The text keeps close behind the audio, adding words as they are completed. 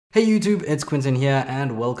Hey YouTube, it's Quentin here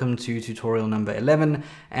and welcome to tutorial number 11,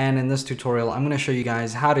 and in this tutorial I'm going to show you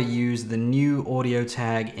guys how to use the new audio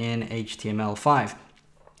tag in HTML5.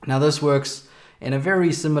 Now this works in a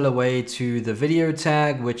very similar way to the video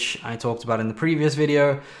tag, which I talked about in the previous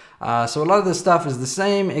video. So a lot of the stuff is the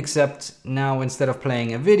same, except now instead of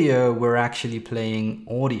playing a video, we're actually playing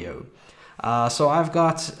audio. So I've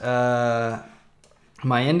got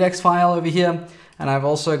my index file over here. And I've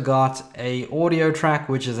also got a audio track,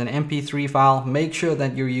 which is an MP3 file. Make sure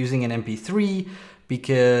that you're using an MP3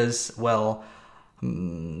 because, well,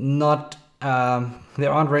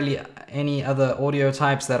 there aren't really any other audio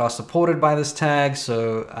types that are supported by this tag.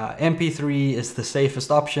 So MP3 is the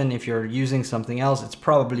safest option. If you're using something else, it's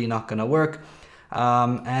probably not going to work.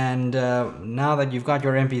 Now that you've got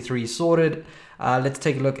your MP3 sorted, let's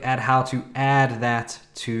take a look at how to add that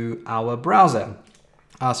to our browser.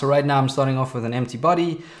 So right now I'm starting off with an empty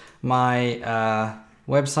body. My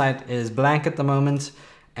website is blank at the moment,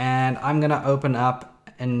 and I'm gonna open up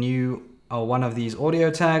a new one of these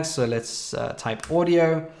audio tags. So let's type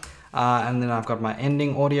audio, and then I've got my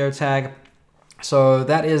ending audio tag. So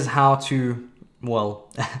that is how to,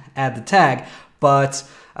 well, add the tag. But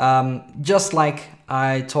just like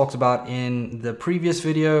I talked about in the previous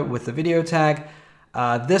video with the video tag,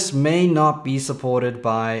 this may not be supported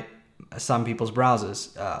by some people's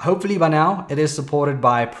browsers. Hopefully by now it is supported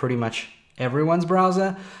by pretty much everyone's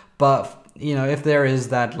browser, but you know, if there is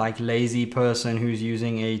that like lazy person who's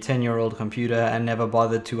using a 10-year-old computer and never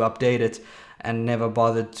bothered to update it and never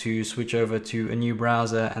bothered to switch over to a new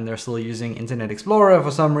browser and they're still using Internet Explorer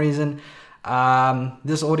for some reason,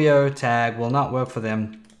 this audio tag will not work for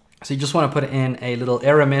them. So you just want to put in a little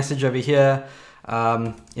error message over here.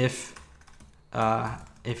 If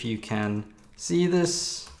you can see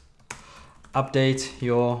this, update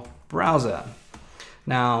your browser.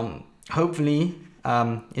 Now, hopefully,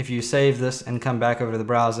 if you save this and come back over to the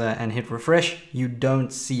browser and hit refresh, you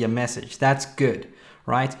don't see a message. That's good,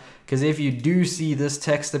 right? Because if you do see this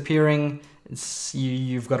text appearing,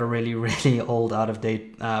 you've got a really, really old,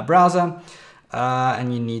 out-of-date browser,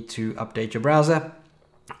 and you need to update your browser.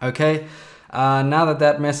 Okay. Now that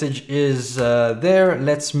that message is there,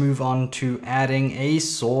 let's move on to adding a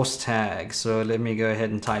source tag. So let me go ahead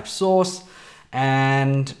and type source.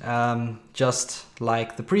 And just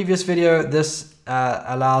like the previous video, this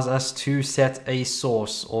allows us to set a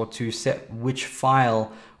source, or to set which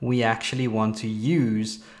file we actually want to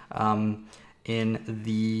use in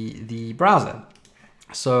the browser.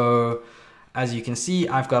 So as you can see,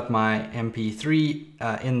 I've got my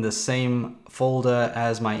MP3 in the same folder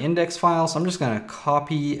as my index file. So I'm just going to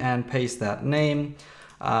copy and paste that name.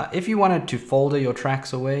 If you wanted to folder your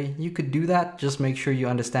tracks away, you could do that. Just make sure you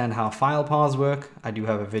understand how file paths work. I do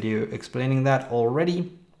have a video explaining that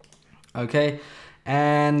already. Okay,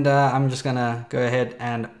 and I'm just gonna go ahead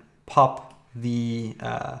and pop the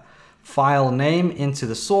file name into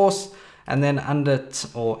the source, and then under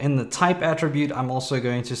in the type attribute, I'm also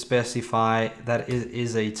going to specify that it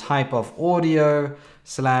is a type of audio /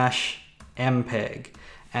 MPEG.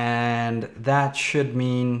 And that should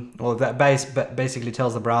mean, or that basically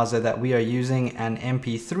tells the browser that we are using an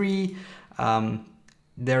MP3.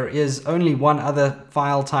 There is only one other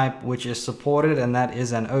file type which is supported, and that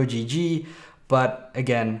is an OGG. But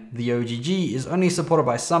again, the OGG is only supported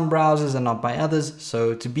by some browsers and not by others.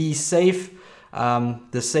 So to be safe,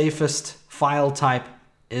 the safest file type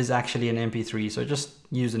is actually an MP3. So just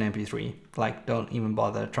use an MP3. Like, don't even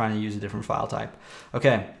bother trying to use a different file type.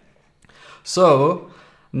 Okay, so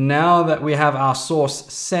now that we have our source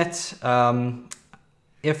set,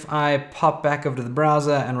 if I pop back over to the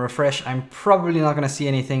browser and refresh, I'm probably not going to see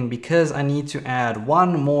anything because I need to add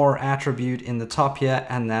one more attribute in the top here,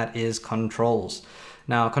 and that is controls.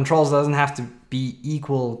 Now, controls doesn't have to be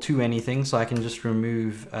equal to anything, so I can just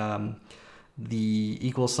remove the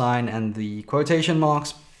equal sign and the quotation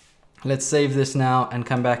marks. Let's save this now and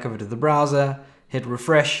come back over to the browser, hit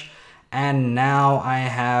refresh. And now I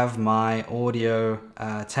have my audio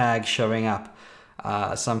tag showing up.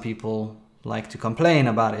 Some people like to complain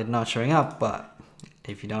about it not showing up, but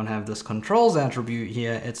if you don't have this controls attribute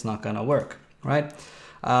here, it's not gonna work, right?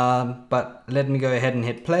 But let me go ahead and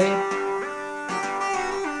hit play.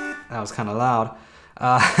 That was kind of loud.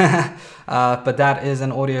 But that is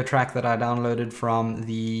an audio track that I downloaded from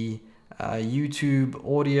the YouTube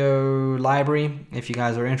audio library, if you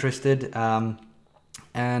guys are interested.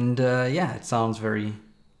 Yeah, it sounds very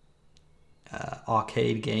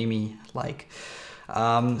arcade gamey like.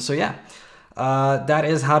 So yeah, that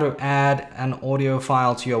is how to add an audio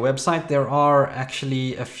file to your website. There are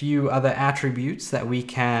actually a few other attributes that we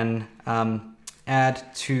can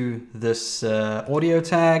add to this audio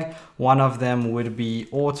tag. One of them would be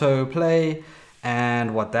autoplay,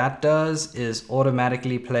 and what that does is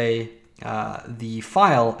automatically play the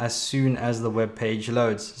file as soon as the web page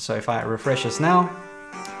loads. So if I refresh this now,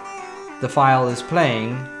 the file is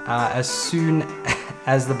playing as soon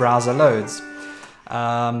as the browser loads.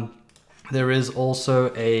 There is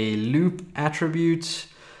also a loop attribute,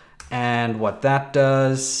 and what that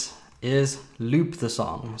does is loop the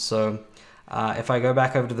song. So if I go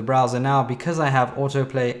back over to the browser now, because I have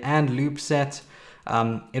autoplay and loop set,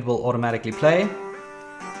 it will automatically play.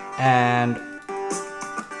 And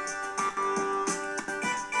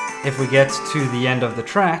if we get to the end of the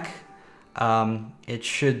track, it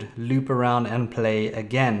should loop around and play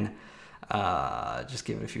again. Just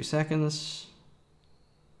give it a few seconds.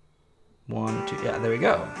 1, 2, yeah, there we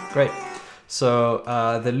go. Great. So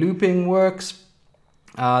the looping works.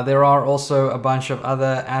 There are also a bunch of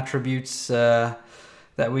other attributes that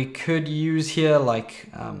we could use here,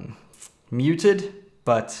 like muted,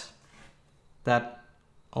 but that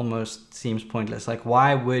almost seems pointless. Like,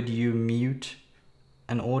 why would you mute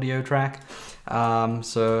an audio track?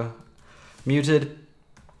 So muted,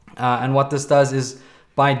 and what this does is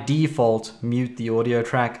by default mute the audio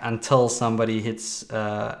track until somebody hits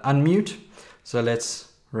unmute. So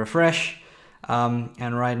let's refresh,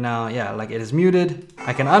 and right now, yeah, like it is muted.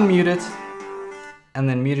 I can unmute it and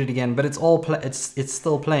then mute it again, but it's all it's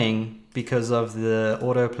still playing because of the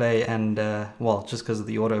autoplay and well, just because of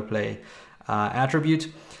the autoplay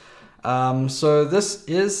attribute. So this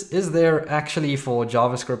is there actually for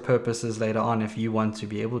JavaScript purposes later on if you want to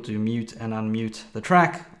be able to mute and unmute the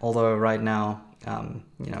track, although right now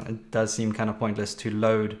you know, it does seem kind of pointless to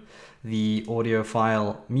load the audio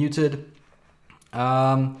file muted.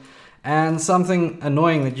 And something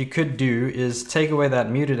annoying that you could do is take away that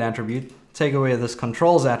muted attribute, take away this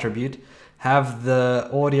controls attribute, have the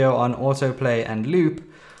audio on autoplay and loop,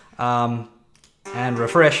 and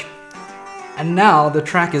refresh. And now the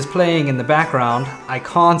track is playing in the background. I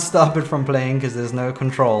can't stop it from playing because there's no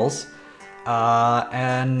controls.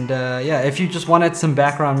 Yeah, if you just wanted some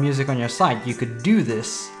background music on your site, you could do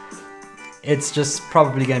this. It's just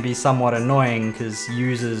probably going to be somewhat annoying because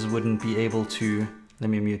users wouldn't be able to, let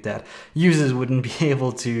me mute that. Users wouldn't be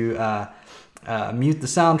able to mute the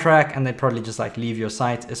soundtrack, and they'd probably just like leave your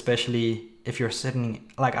site, especially if you're sitting,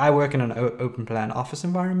 like I work in an open plan office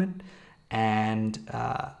environment, and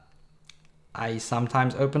I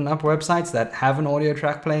sometimes open up websites that have an audio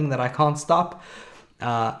track playing that I can't stop.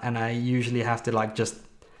 And I usually have to like just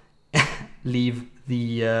leave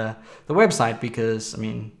the website because, I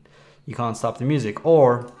mean, you can't stop the music,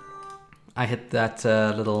 or I hit that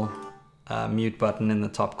little mute button in the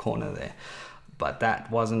top corner there, but that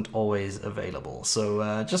wasn't always available.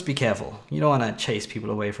 So just be careful. You don't want to chase people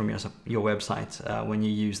away from your website when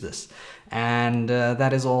you use this. And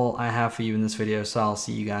that is all I have for you in this video. So I'll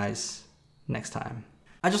see you guys next time.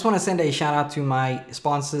 I just want to send a shout out to my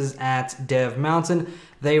sponsors at Dev Mountain.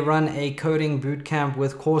 They run a coding bootcamp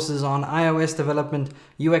with courses on iOS development,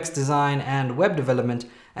 UX design, and web development,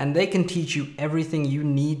 and they can teach you everything you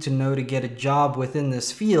need to know to get a job within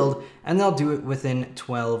this field, and they'll do it within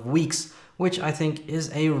 12 weeks, which I think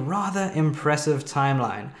is a rather impressive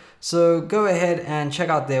timeline. So go ahead and check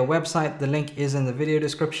out their website. The link is in the video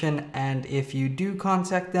description, and if you do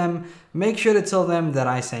contact them, make sure to tell them that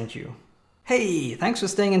I sent you. Hey, thanks for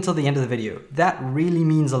staying until the end of the video. That really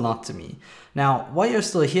means a lot to me. Now, while you're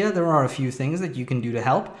still here, there are a few things that you can do to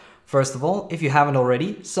help. First of all, if you haven't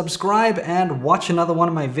already, subscribe and watch another one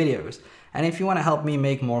of my videos. And if you want to help me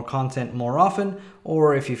make more content more often,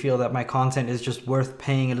 or if you feel that my content is just worth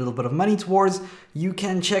paying a little bit of money towards, you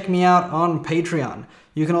can check me out on Patreon.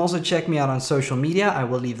 You can also check me out on social media. I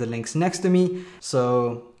will leave the links next to me.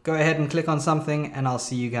 So go ahead and click on something, and I'll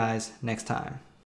see you guys next time.